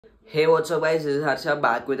Hey, what's up guys, this is Harsha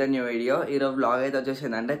back with a new video. ఈరోజు vlog అయితే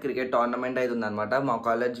వచ్చేసిందంటే cricket tournament అయితే ఉందన్నమాట. మా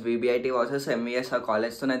కాలేజ్ Vbit వర్సెస్ Mvsr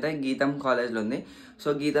కాలేజ్తో అయితే గీతం కాలేజ్లో ఉంది.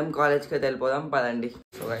 సో గీతం కాలేజ్కి అయితే వెళ్ళిపోదాం పదండి.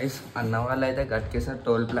 సో గైస్ అన్న వాళ్ళు అయితే గట్కేసారి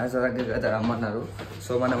టోల్ ప్లాజా దగ్గరికి అయితే రమ్మన్నారు.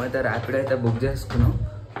 సో మనమైతే ర్యాపిడ్ అయితే బుక్ చేసుకున్నాం,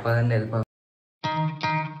 పదండి వెళ్ళిపోదాం.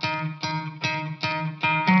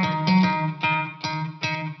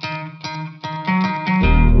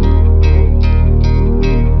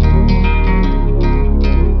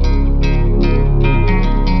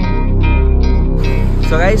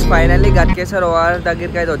 సో గైస్ ఫైనల్లీ గట్కేసారి ఓఆర్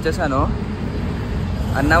దగ్గరికి అయితే వచ్చేసాను.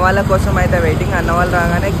 అన్న వాళ్ళ కోసం అయితే వెయిటింగ్. అన్న వాళ్ళు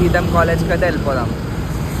రాగానే గీతం కాలేజ్కి అయితే వెళ్ళిపోదాం.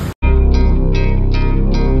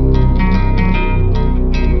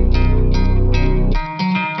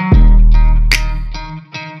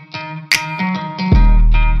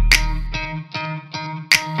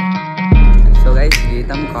 సో గైస్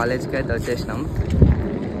గీతం కాలేజ్కి అయితే వచ్చేసినాం.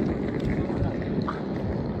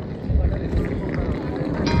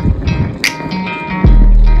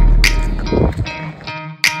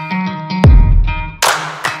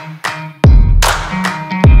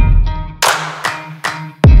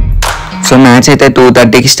 సో మ్యాచ్ అయితే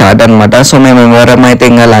 2:30కి స్టార్ట్ అనమాట. సో మేము ఎవరం అయితే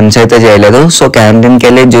ఇంకా లంచ్ అయితే చేయలేదు. సో క్యాంటీన్కి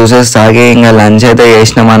వెళ్ళి జ్యూసెస్ తాగి ఇంకా లంచ్ అయితే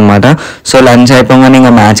చేసినాం అనమాట. సో లంచ్ అయిపోగానే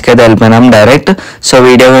ఇంకా మ్యాచ్కి అయితే వెళ్ళిపోయినాం డైరెక్ట్. సో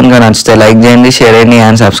వీడియో కనుక నచ్చితే లైక్ చేయండి, షేర్ చేయండి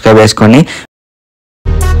అండ్ సబ్స్క్రైబ్ చేసుకోండి.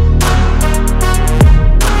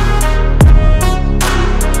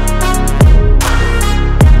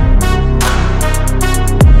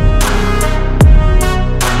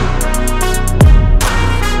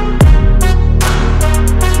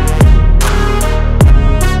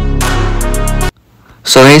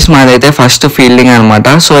 సో గైస్ మాదైతే ఫస్ట్ ఫీల్డింగ్ అనమాట.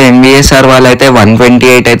 సో Mvsr వాళ్ళు అయితే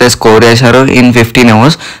 128 అయితే స్కోర్ చేశారు ఇన్ 15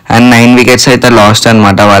 overs అండ్ 9 wickets అయితే లాస్ట్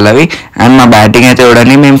అనమాట వాళ్ళవి. అండ్ మా బ్యాటింగ్ అయితే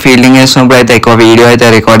చూడండి, మేము ఫీల్డింగ్ చేసినప్పుడు అయితే ఎక్కువ వీడియో అయితే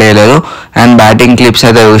రికార్డ్ చేయలేదు అండ్ బ్యాటింగ్ క్లిప్స్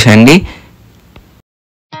అయితే చూసండి.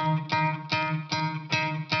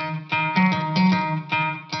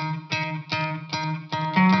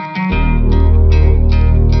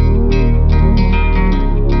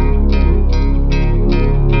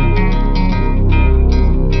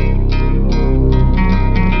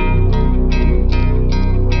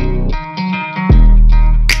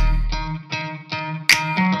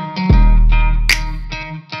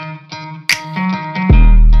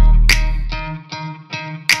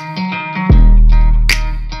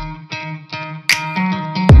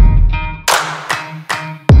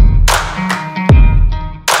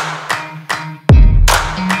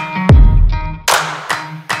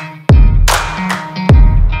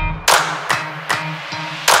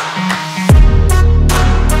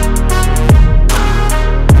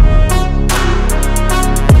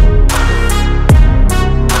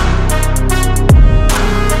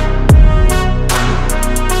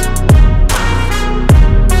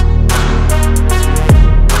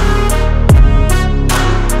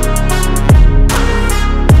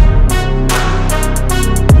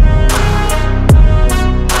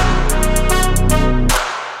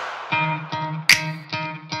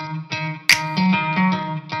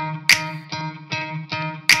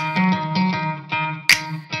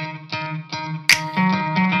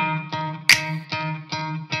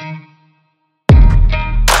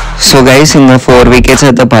 సో గైస్ ఇంకా 4 wickets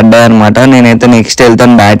అయితే పడ్డాయి అనమాట. నేనైతే నెక్స్ట్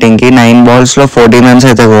వెళ్తాను బ్యాటింగ్కి. 9 balls లో 14 runs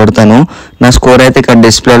అయితే కొడతాను. నా స్కోర్ అయితే ఇక్కడ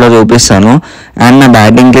డిస్ప్లేలో చూపిస్తాను. అండ్ నా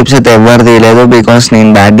బ్యాటింగ్ క్లిప్స్ అయితే ఎవరు తీయలేదు, బికాస్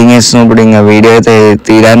నేను బ్యాటింగ్ చేస్తున్నప్పుడు ఇంకా వీడియో అయితే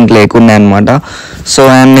తీయడానికి లేకుండా అనమాట. సో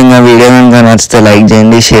అండ్ ఇంకా వీడియో కనుక నచ్చితే లైక్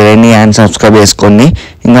చేయండి, షేర్ చేయండి అండ్ సబ్స్క్రైబ్ చేసుకోండి.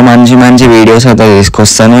 ఇంకా మంచి మంచి వీడియోస్ అయితే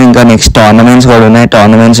తీసుకొస్తాను. ఇంకా నెక్స్ట్ టోర్నమెంట్స్ కూడా ఉన్నాయి,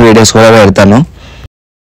 టోర్నమెంట్స్ వీడియోస్ కూడా పెడతాను.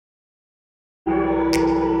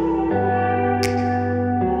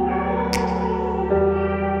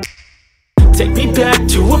 Take me back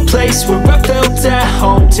to a place where I felt at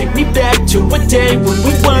home. Take me back to a day when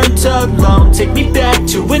we weren't alone. Take me back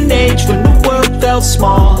to an age when the world felt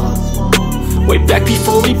small. Way back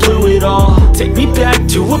before we blew it all. Take me back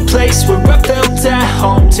to a place where I felt at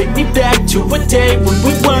home. Take me back to a day when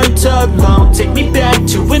we weren't alone. Take me back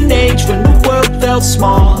to an age when the world felt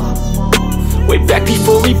small. Way back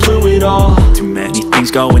before we blew it all. Too many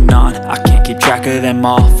things going on, I can't keep track of them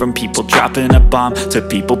all. From people dropping a bomb to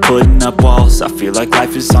people putting up walls. I feel like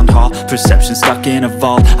life is on hold, perception stuck in a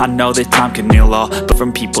vault. I know that time can heal all, but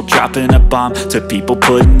from people dropping a bomb to people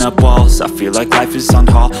putting up walls. I feel like life is on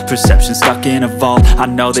hold, perception stuck in a vault. I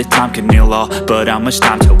know that time can heal all, but how much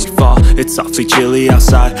time till we fall? It's awfully chilly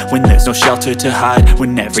outside when there's no shelter to hide.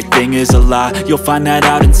 When everything is a lie, you'll find that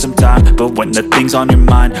out in some time. But when the things on your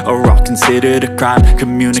mind are all considered a crime,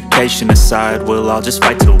 communication aside, we'll all just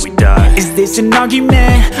fight till we die. Is this an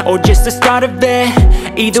argument or just the start of it?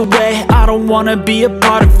 Either way, I don't wanna be a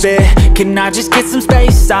part of it. Can I just get some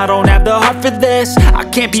space? I don't have the heart for this. I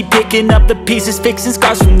can't be picking up the pieces, fixing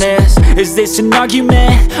scars from this. Is this an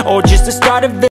argument or just the start of it?